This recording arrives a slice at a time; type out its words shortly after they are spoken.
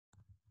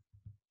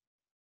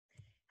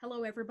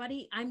Hello,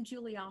 everybody. I'm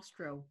Julie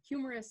Ostro,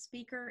 humorist,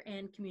 speaker,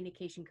 and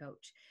communication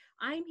coach.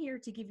 I'm here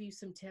to give you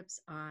some tips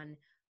on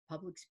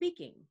public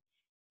speaking,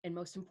 and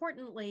most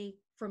importantly,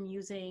 from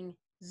using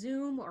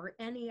Zoom or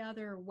any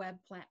other web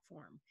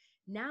platform.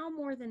 Now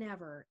more than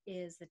ever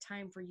is the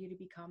time for you to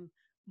become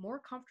more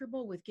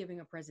comfortable with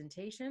giving a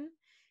presentation,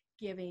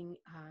 giving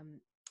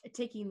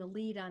taking the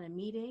lead on a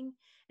meeting.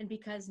 And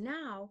because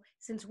now,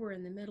 since we're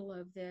in the middle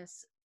of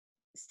this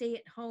stay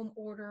at home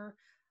order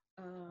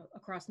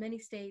across many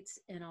states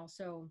and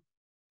also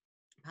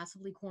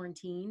possibly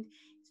quarantined,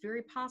 it's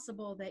very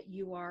possible that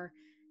you are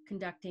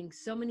conducting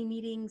so many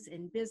meetings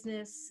in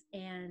business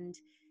and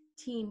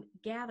team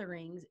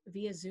gatherings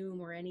via Zoom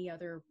or any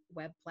other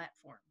web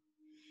platform.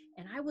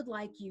 And I would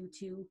like you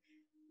to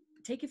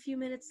take a few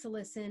minutes to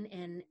listen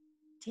and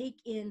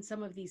take in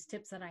some of these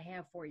tips that I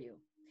have for you.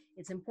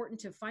 It's important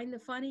to find the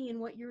funny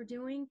in what you're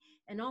doing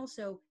and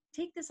also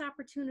take this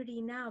opportunity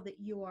now that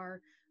you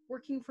are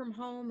working from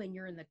home and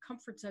you're in the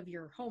comforts of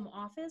your home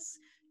office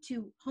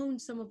to hone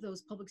some of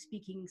those public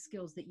speaking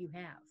skills that you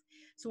have.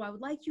 So I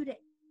would like you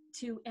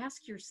to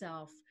ask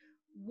yourself,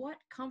 what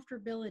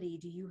comfortability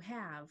do you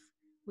have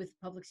with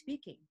public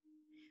speaking?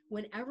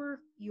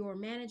 Whenever your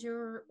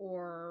manager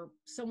or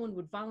someone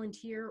would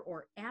volunteer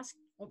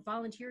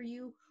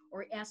you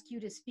or ask you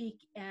to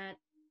speak at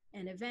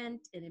an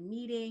event, in a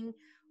meeting,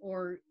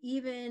 or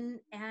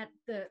even at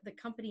the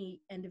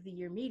company end of the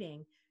year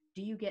meeting,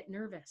 do you get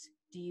nervous?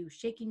 Do you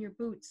shake in your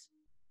boots?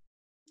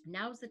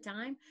 Now's the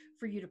time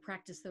for you to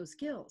practice those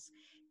skills.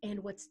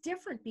 And what's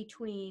different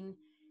between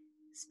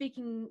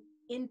speaking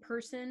in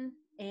person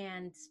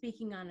and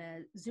speaking on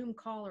a Zoom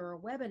call or a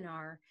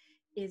webinar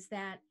is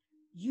that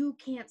you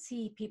can't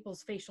see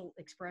people's facial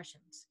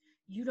expressions.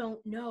 You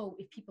don't know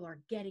if people are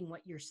getting what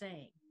you're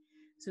saying.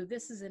 So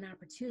this is an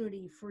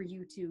opportunity for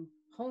you to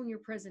hone your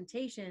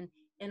presentation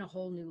in a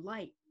whole new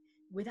light,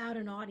 without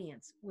an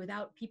audience,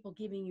 without people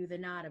giving you the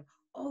nod of,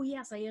 oh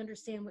yes, I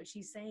understand what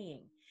she's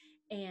saying.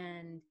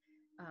 And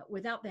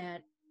without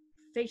that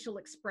facial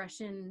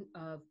expression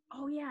of,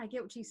 oh yeah, I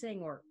get what she's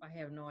saying, or I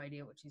have no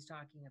idea what she's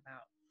talking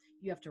about.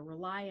 You have to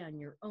rely on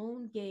your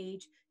own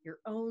gauge, your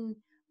own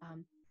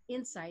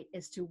insight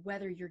as to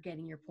whether you're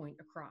getting your point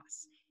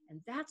across. And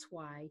that's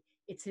why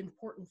it's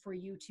important for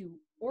you to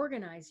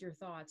organize your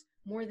thoughts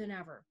more than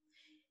ever.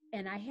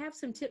 And I have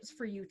some tips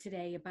for you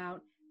today about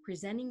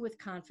presenting with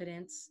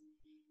confidence,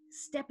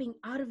 stepping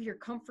out of your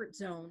comfort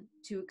zone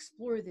to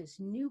explore this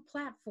new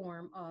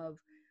platform of,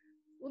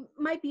 well,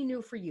 might be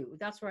new for you.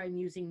 That's why I'm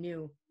using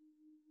new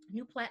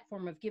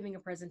platform of giving a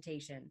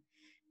presentation,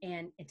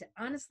 and to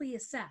honestly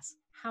assess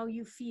how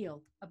you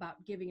feel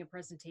about giving a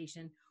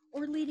presentation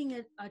or leading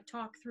a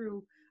talk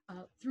through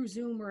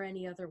Zoom or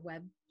any other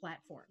web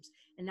platforms.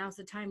 And now's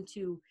the time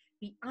to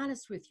be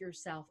honest with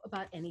yourself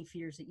about any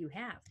fears that you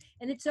have.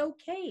 And it's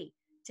okay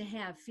to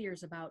have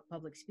fears about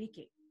public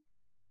speaking.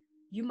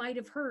 You might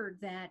have heard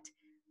that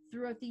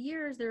throughout the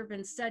years, there have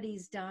been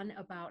studies done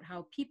about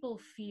how people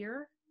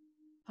fear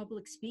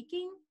public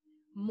speaking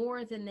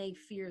more than they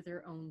fear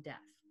their own death.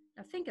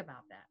 Now think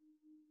about that.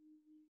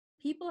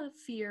 People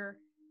fear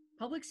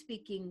public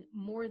speaking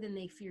more than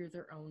they fear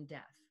their own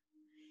death.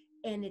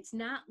 And it's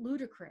not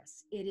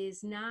ludicrous. It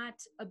is not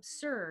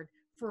absurd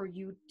for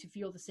you to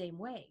feel the same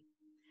way.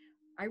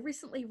 I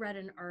recently read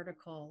an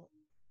article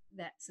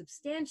that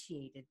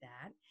substantiated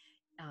that,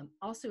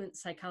 also in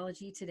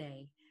Psychology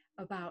Today,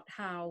 about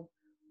how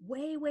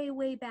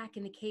way back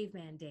in the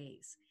caveman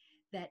days,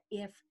 that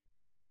if,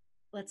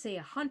 let's say,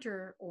 a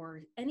hunter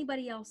or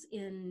anybody else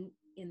in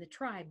the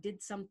tribe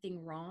did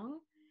something wrong,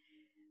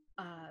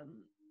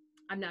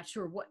 I'm not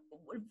sure what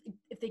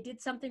if they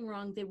did something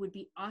wrong, they would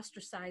be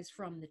ostracized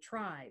from the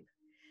tribe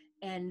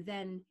and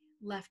then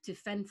left to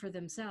fend for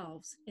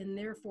themselves, and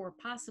therefore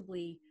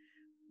possibly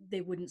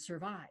they wouldn't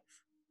survive.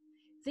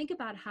 Think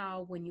about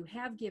how, when you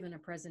have given a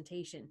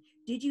presentation,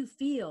 did you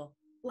feel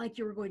like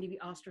you were going to be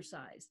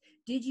ostracized?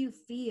 Did you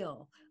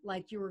feel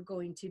like you were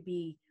going to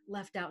be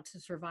left out to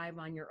survive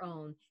on your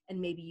own,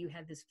 and maybe you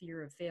had this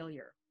fear of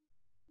failure?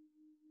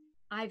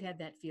 I've had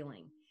that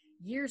feeling.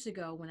 Years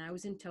ago, when I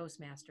was in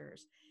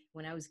Toastmasters,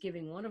 when I was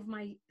giving one of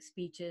my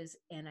speeches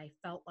and I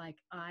felt like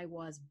I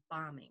was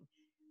bombing.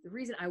 The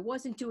reason I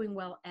wasn't doing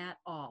well at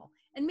all.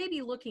 And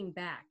maybe looking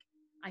back,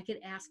 I could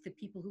ask the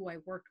people who I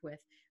worked with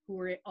who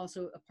were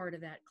also a part of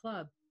that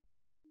club,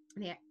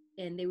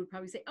 and they would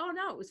probably say, oh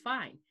no, it was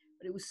fine.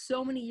 But it was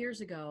so many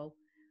years ago.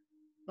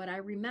 But I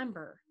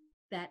remember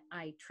that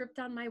I tripped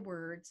on my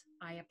words,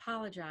 I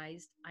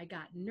apologized, I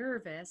got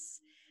nervous,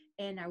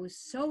 and I was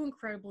so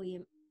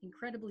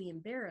incredibly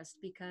embarrassed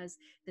because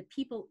the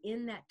people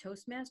in that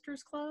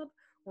Toastmasters club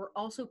were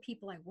also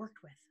people I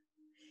worked with.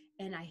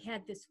 And I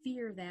had this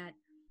fear that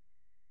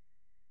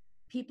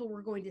people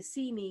were going to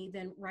see me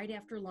then right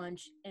after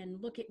lunch and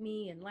look at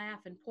me and laugh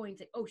and point and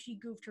say, oh, she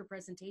goofed her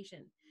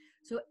presentation.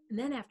 So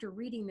then after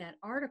reading that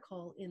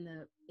article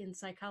in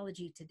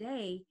Psychology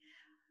Today,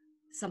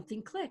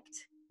 something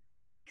clicked,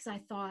 because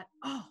I thought,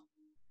 oh,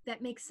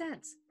 that makes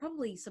sense.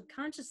 Probably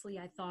subconsciously,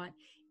 I thought,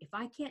 if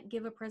I can't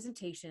give a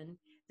presentation,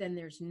 then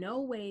there's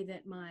no way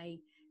that my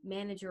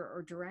manager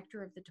or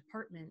director of the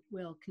department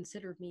will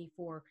consider me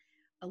for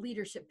a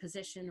leadership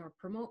position or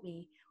promote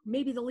me.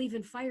 Maybe they'll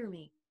even fire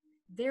me,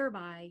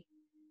 thereby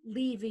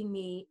leaving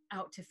me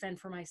out to fend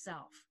for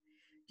myself.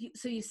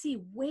 So you see,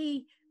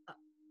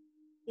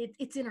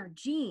 it's in our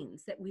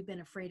genes that we've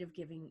been afraid of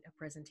giving a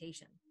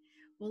presentation.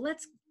 Well,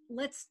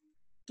 let's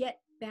get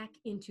back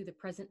into the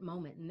present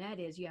moment, and that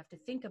is, you have to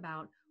think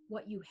about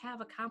what you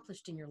have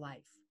accomplished in your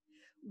life,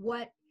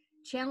 what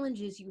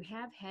challenges you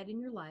have had in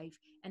your life,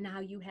 and how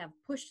you have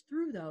pushed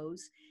through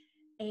those,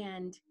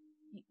 and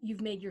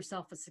you've made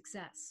yourself a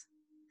success.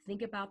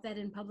 Think about that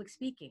in public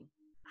speaking.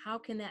 How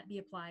can that be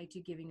applied to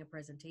giving a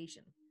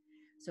presentation?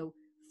 So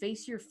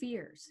face your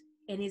fears.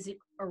 And is it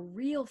a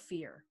real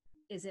fear?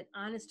 Is it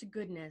honest to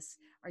goodness?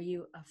 Are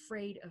you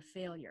afraid of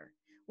failure?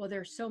 Well,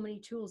 there are so many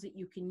tools that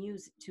you can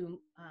use to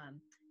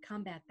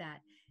combat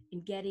that,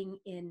 in getting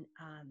in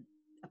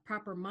a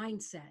proper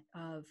mindset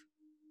of,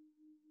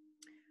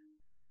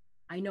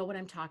 I know what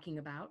I'm talking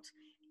about.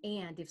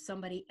 And if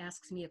somebody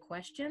asks me a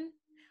question,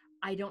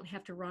 I don't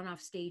have to run off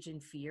stage in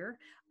fear.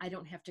 I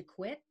don't have to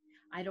quit.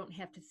 I don't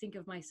have to think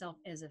of myself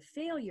as a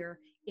failure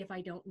if I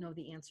don't know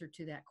the answer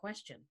to that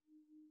question.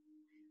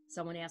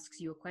 Someone asks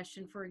you a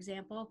question, for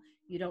example,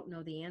 you don't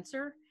know the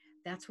answer.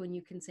 That's when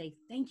you can say,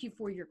 thank you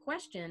for your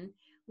question.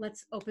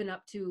 Let's open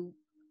up to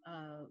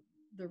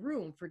the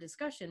room for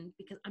discussion,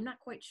 because I'm not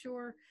quite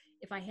sure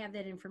if I have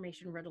that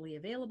information readily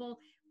available,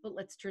 but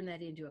let's turn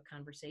that into a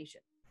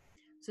conversation.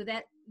 So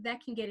that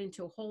can get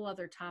into a whole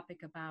other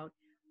topic about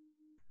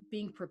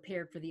being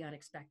prepared for the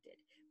unexpected.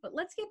 But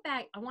let's get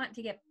back. I want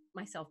to get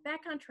myself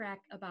back on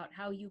track about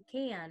how you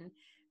can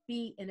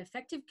be an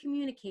effective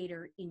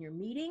communicator in your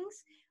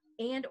meetings,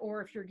 and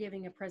or if you're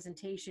giving a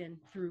presentation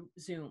through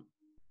Zoom.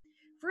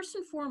 First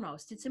and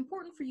foremost, it's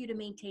important for you to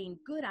maintain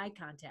good eye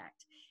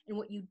contact. And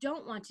what you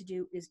don't want to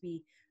do is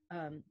be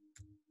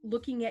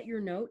looking at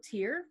your notes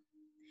here,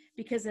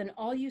 because then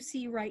all you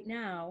see right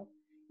now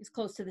is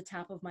close to the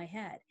top of my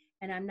head,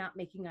 and I'm not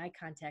making eye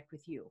contact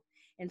with you.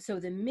 And so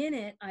the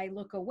minute I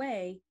look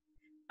away,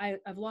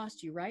 I've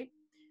lost you, right?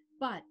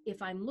 But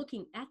if I'm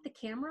looking at the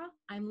camera,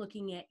 I'm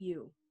looking at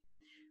you.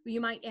 You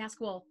might ask,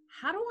 well,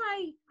 how do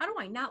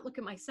I not look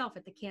at myself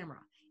at the camera?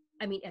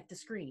 I mean, at the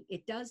screen.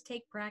 It does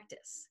take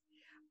practice.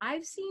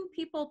 I've seen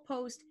people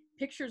post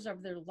pictures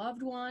of their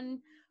loved one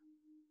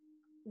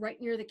right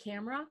near the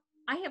camera.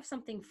 I have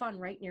something fun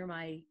right near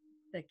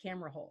the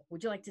camera hole.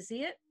 Would you like to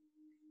see it?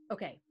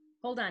 Okay,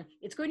 hold on.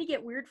 It's going to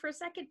get weird for a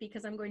second,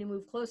 because I'm going to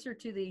move closer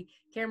to the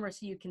camera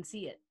so you can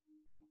see it.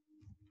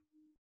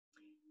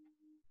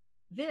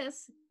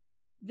 This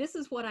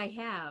is what I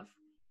have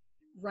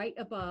right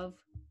above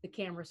the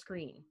camera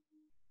screen.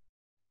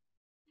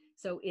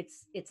 So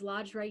it's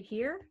lodged right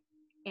here,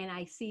 and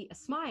I see a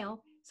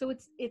smile. So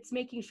it's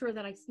making sure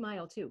that I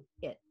smile too.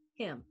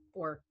 Him,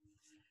 or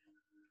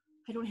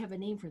I don't have a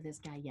name for this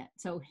guy yet.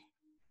 So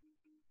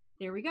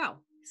there we go.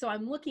 So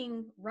I'm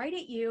looking right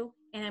at you,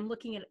 and I'm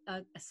looking at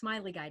a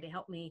smiley guy to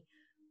help me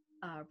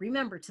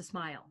remember to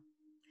smile.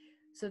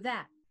 So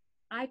that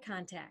eye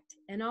contact,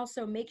 and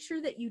also make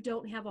sure that you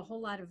don't have a whole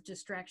lot of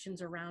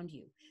distractions around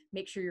you.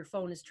 Make sure your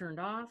phone is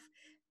turned off.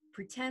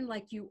 Pretend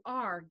like you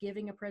are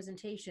giving a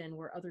presentation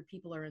where other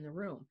people are in the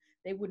room.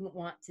 They wouldn't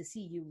want to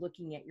see you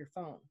looking at your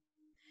phone.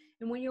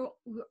 And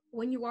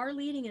when you are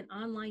leading an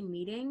online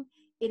meeting,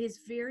 it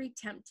is very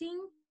tempting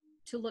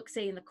to look,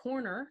 say, in the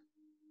corner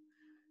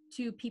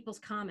to people's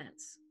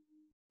comments.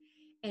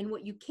 And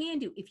what you can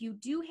do, if you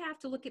do have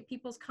to look at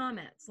people's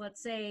comments,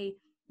 let's say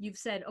you've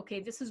said, okay,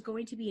 this is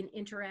going to be an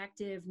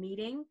interactive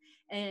meeting,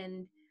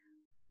 and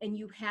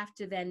you have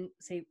to then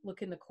say,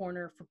 look in the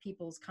corner for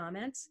people's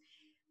comments.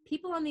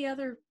 People on the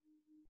other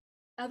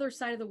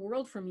side of the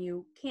world from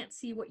you can't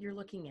see what you're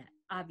looking at,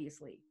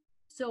 obviously.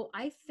 So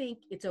I think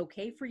it's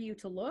okay for you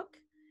to look,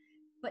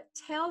 but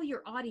tell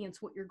your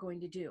audience what you're going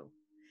to do.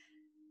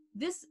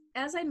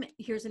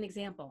 Here's an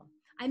example.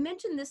 I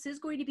mentioned this is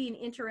going to be an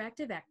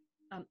interactive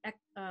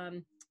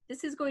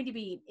this is going to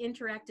be an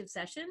interactive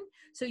session.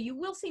 So you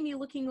will see me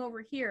looking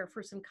over here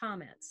for some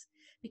comments,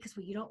 because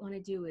what you don't want to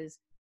do is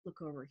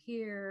look over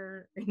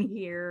here and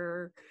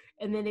here,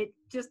 and then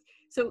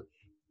so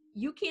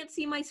you can't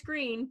see my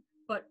screen,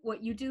 but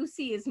what you do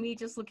see is me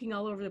just looking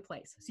all over the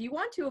place. So you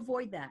want to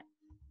avoid that.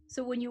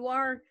 So when you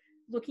are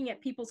looking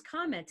at people's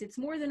comments, it's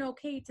more than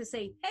okay to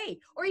say, hey,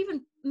 or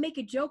even make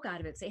a joke out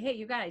of it. Say, hey,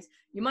 you guys,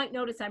 you might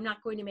notice I'm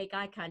not going to make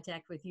eye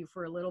contact with you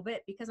for a little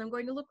bit, because I'm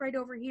going to look right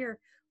over here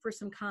for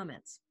some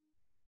comments.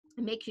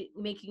 And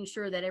making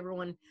sure that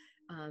everyone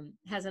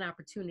has an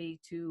opportunity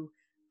to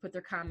put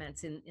their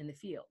comments in the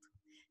field.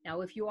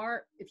 Now, if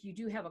you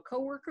do have a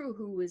coworker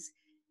who is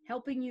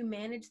helping you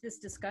manage this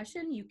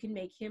discussion, you can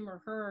make him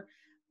or her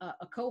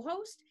a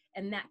co-host,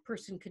 and that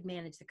person could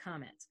manage the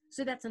comments.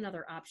 So that's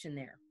another option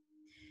there.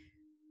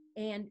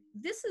 And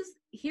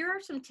here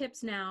are some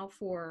tips now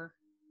for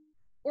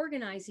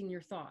organizing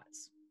your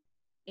thoughts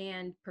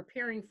and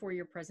preparing for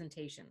your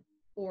presentation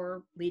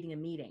or leading a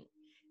meeting.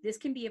 This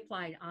can be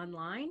applied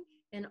online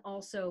and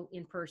also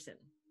in person.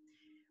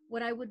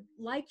 What I would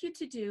like you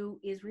to do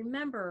is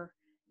remember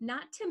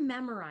not to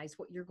memorize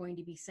what you're going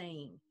to be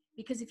saying.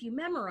 Because if you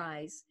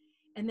memorize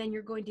and then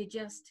you're going to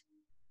just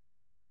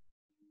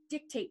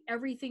dictate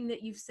everything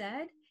that you've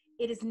said,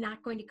 it is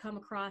not going to come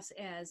across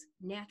as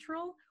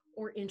natural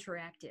or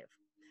interactive.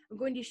 I'm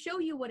going to show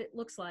you what it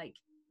looks like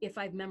if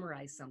I've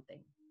memorized something.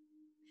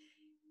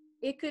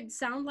 It could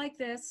sound like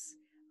this.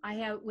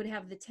 I would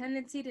have the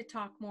tendency to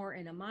talk more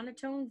in a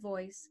monotone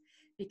voice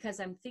because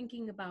I'm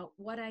thinking about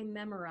what I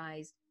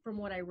memorized from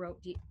what I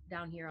wrote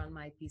down here on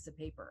my piece of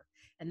paper.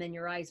 And then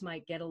your eyes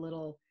might get a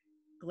little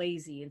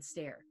glazy and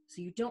stare.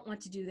 So you don't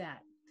want to do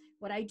that.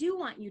 What I do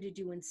want you to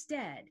do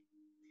instead,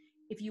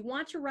 if you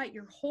want to write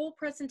your whole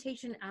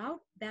presentation out,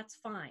 that's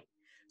fine.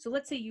 So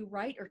let's say you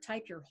write or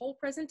type your whole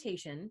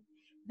presentation,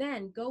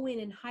 then go in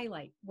and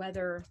highlight,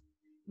 whether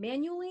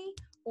manually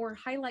or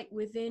highlight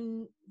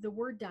within the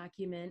Word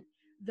document,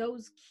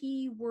 those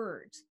key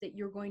words that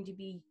you're going to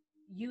be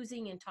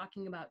using and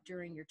talking about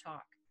during your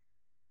talk.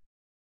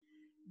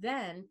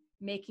 Then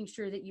making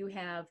sure that you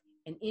have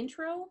an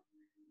intro,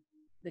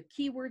 the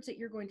keywords that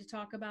you're going to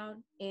talk about,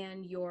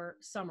 and your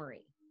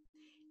summary.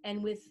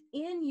 And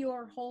within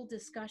your whole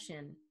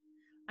discussion,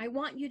 I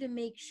want you to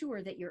make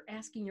sure that you're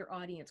asking your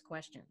audience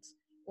questions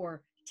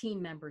or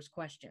team members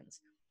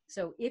questions.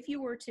 So if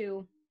you were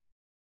to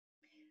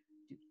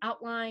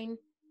outline,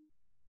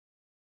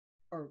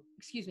 or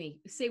excuse me,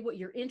 say what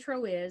your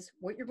intro is,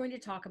 what you're going to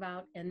talk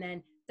about, and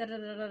then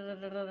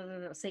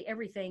say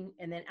everything,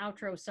 and then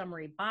outro,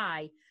 summary,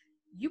 bye,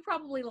 you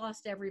probably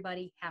lost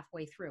everybody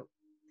halfway through.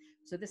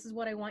 So this is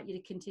what I want you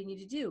to continue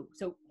to do.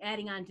 So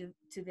adding on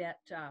to that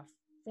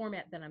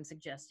format that I'm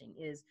suggesting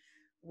is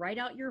write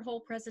out your whole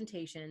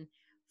presentation,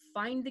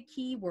 find the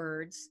key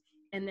words,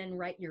 and then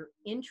write your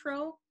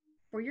intro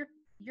for your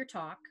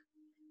talk,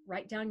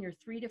 write down your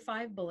 3 to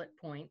 5 bullet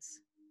points,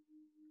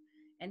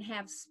 and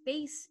have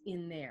space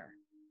in there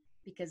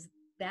because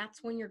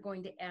that's when you're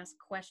going to ask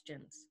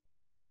questions.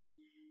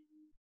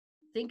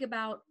 Think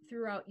about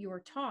throughout your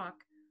talk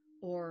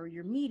or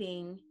your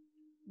meeting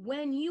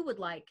when you would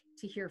like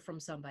to hear from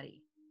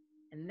somebody.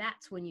 And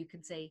that's when you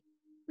can say,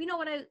 you know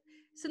what,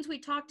 since we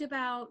talked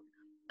about,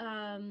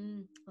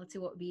 let's see,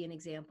 what would be an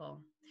example?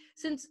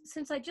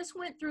 Since I just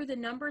went through the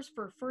numbers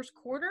for first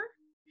quarter,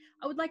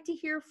 I would like to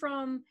hear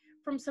from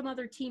some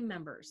other team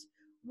members.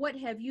 What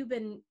have you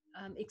been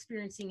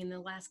experiencing in the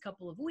last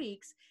couple of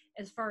weeks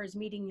as far as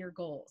meeting your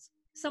goals?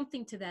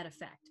 Something to that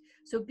effect.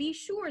 So be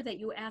sure that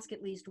you ask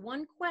at least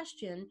one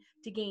question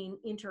to gain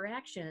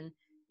interaction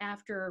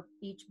after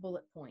each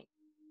bullet point.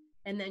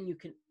 And then you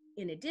can,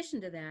 in addition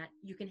to that,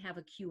 you can have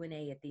a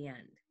Q&A at the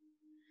end.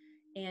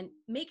 And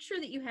make sure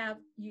that you have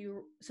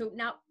so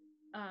now,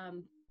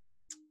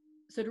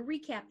 so to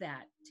recap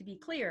that, to be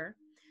clear,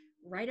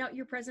 write out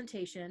your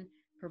presentation,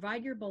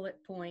 provide your bullet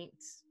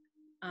points,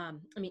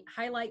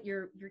 highlight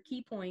your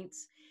key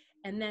points,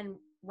 and then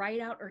write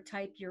out or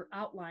type your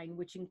outline,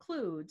 which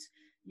includes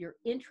your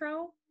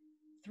intro,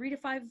 3 to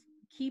 5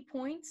 key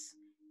points,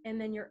 and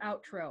then your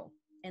outro,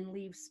 and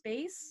leave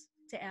space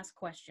to ask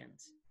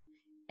questions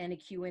and a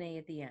Q&A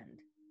at the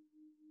end.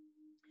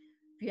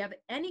 If you have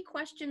any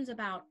questions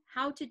about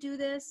how to do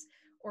this,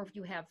 or if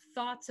you have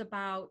thoughts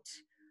about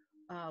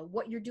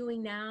what you're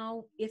doing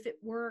now, if it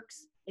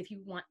works, if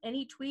you want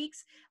any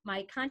tweaks,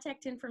 my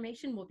contact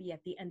information will be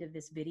at the end of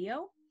this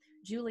video.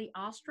 Julie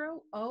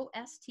Ostrow,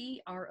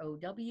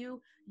 O-S-T-R-O-W,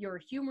 your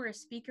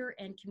humorous speaker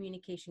and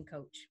communication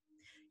coach.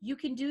 You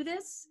can do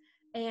this,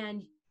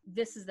 and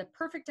this is the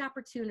perfect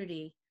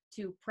opportunity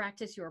to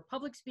practice your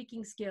public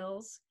speaking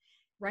skills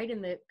right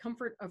in the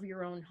comfort of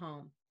your own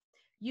home.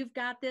 You've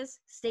got this.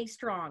 Stay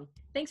strong.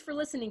 Thanks for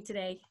listening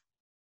today.